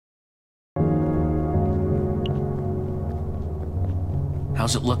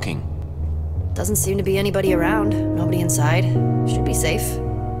How's it looking? Doesn't seem to be anybody around. Nobody inside. Should be safe.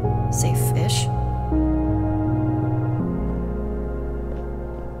 Safe-ish.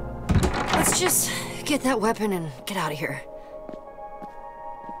 Let's just get that weapon and get out of here.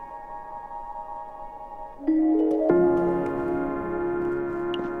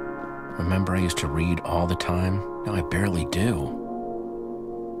 Remember I used to read all the time? Now I barely do.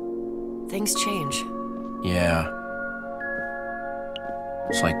 Things change. Yeah.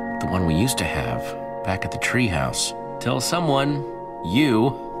 It's like the one we used to have, back at the treehouse. Till someone,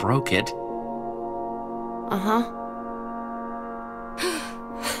 you, broke it. Uh-huh.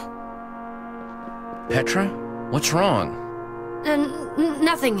 Petra? What's wrong?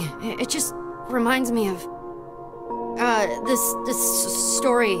 Nothing. It just reminds me of... this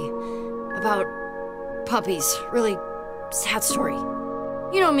story about puppies. Really sad story.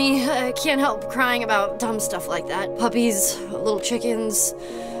 You know me, I can't help crying about dumb stuff like that. Puppies, little chickens.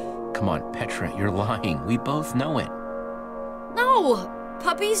 Come on, Petra, you're lying. We both know it. No!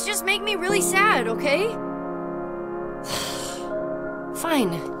 Puppies just make me really sad, okay?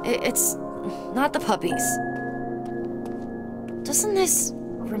 Fine. It's not the puppies. Doesn't this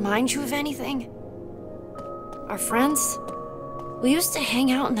remind you of anything? Our friends? We used to hang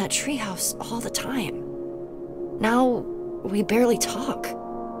out in that treehouse all the time. Now, we barely talk.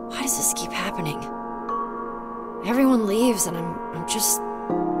 Why does this keep happening? Everyone leaves and I'm just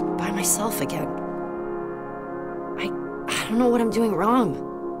by myself again. I don't know what I'm doing wrong.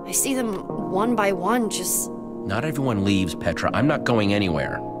 I see them one by one just... Not everyone leaves, Petra. I'm not going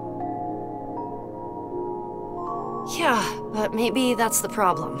anywhere. Yeah, but maybe that's the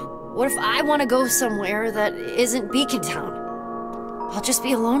problem. What if I want to go somewhere that isn't Beacon Town? I'll just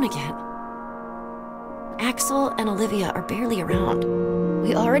be alone again. Axel and Olivia are barely around.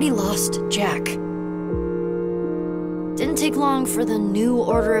 We already lost Jack. Didn't take long for the new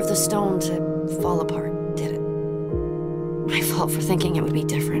Order of the Stone to fall apart, did it? My fault for thinking it would be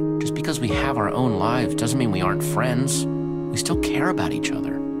different. Just because we have our own lives doesn't mean we aren't friends. We still care about each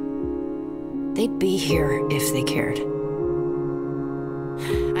other. They'd be here if they cared.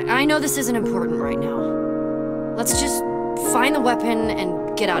 I know this isn't important right now. Let's just find the weapon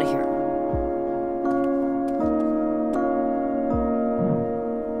and get out of here.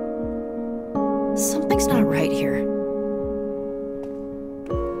 Something's not right here.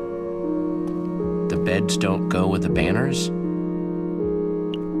 The beds don't go with the banners?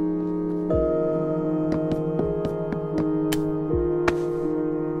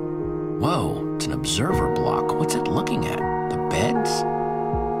 Whoa, it's an observer block. What's it looking at? The beds?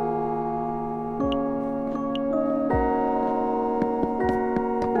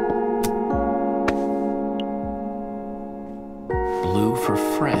 Blue for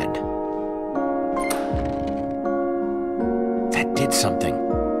Fred. That did something.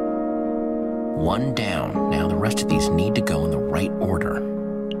 One down. Now the rest of these need to go in the right order.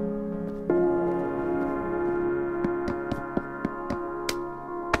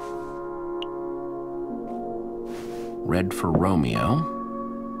 Red for Romeo.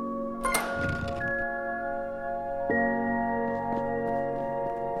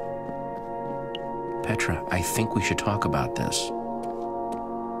 Petra, I think we should talk about this.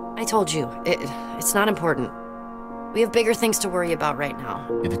 I told you, it's not important. We have bigger things to worry about right now.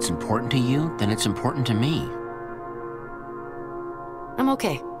 If it's important to you, then it's important to me. I'm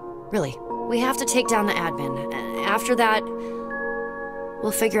okay. Really. We have to take down the admin. After that,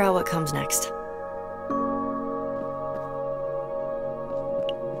 we'll figure out what comes next.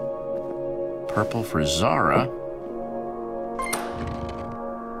 Purple for Zara.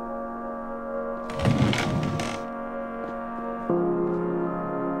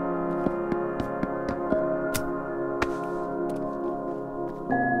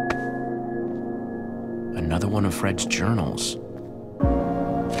 Another one of Fred's journals.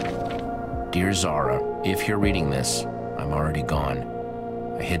 Dear Zara, if you're reading this, I'm already gone.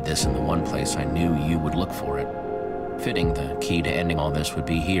 I hid this in the one place I knew you would look for it. Fitting the key to ending all this would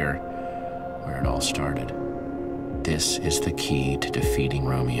be here, where it all started. This is the key to defeating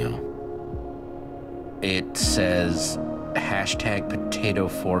Romeo. It says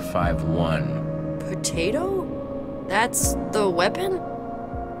 #potato451. Potato? That's the weapon?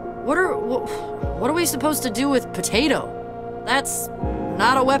 What are we supposed to do with potato? That's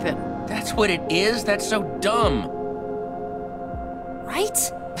not a weapon. That's what it is? That's so dumb.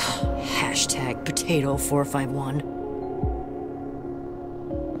 Right? #potato451.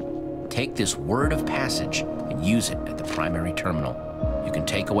 Take this word of passage and use it at the primary terminal. You can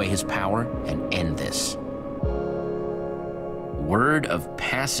take away his power and end this. Word of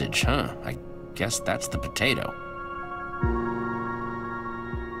passage, huh? I guess that's the potato.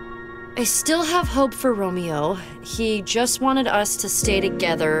 I still have hope for Romeo. He just wanted us to stay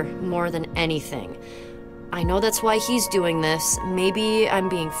together more than anything. I know that's why he's doing this. Maybe I'm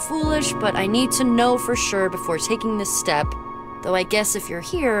being foolish, but I need to know for sure before taking this step. Though I guess if you're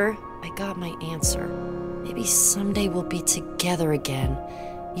here, I got my answer. Maybe someday we'll be together again.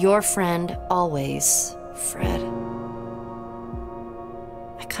 Your friend, always, Fred.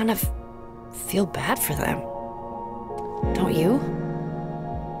 I kind of feel bad for them. Don't you?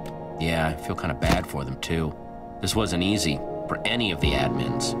 Yeah, I feel kind of bad for them, too. This wasn't easy for any of the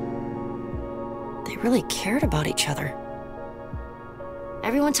admins. They really cared about each other.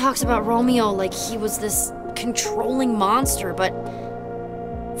 Everyone talks about Romeo like he was this controlling monster, but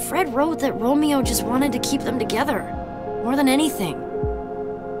Fred wrote that Romeo just wanted to keep them together, more than anything.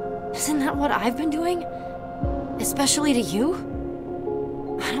 Isn't that what I've been doing? Especially to you?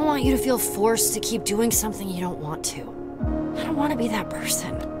 I don't want you to feel forced to keep doing something you don't want to. I don't want to be that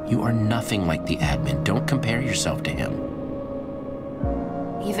person. You are nothing like the admin. Don't compare yourself to him.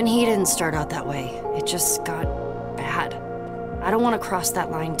 Even he didn't start out that way. It just got bad. I don't want to cross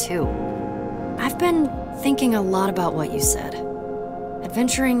that line, too. I've been thinking a lot about what you said.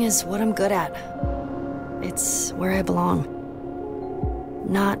 Adventuring is what I'm good at. It's where I belong.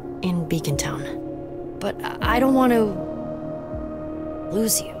 Not in Beacon Town. But I don't want to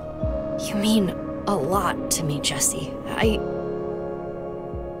lose you. You mean a lot to me, Jesse.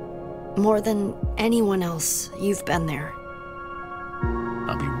 More than anyone else, you've been there.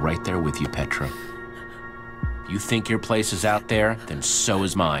 I'll be right there with you, Petra. If you think your place is out there, then so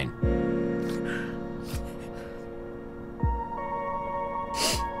is mine.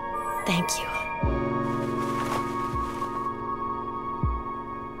 Thank you.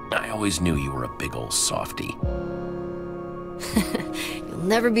 I always knew you were a big old softy. You'll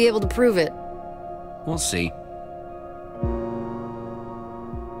never be able to prove it. We'll see.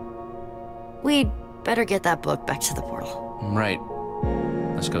 We'd better get that book back to the portal. Right.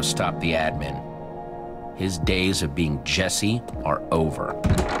 Let's go stop the admin. His days of being Jesse are over.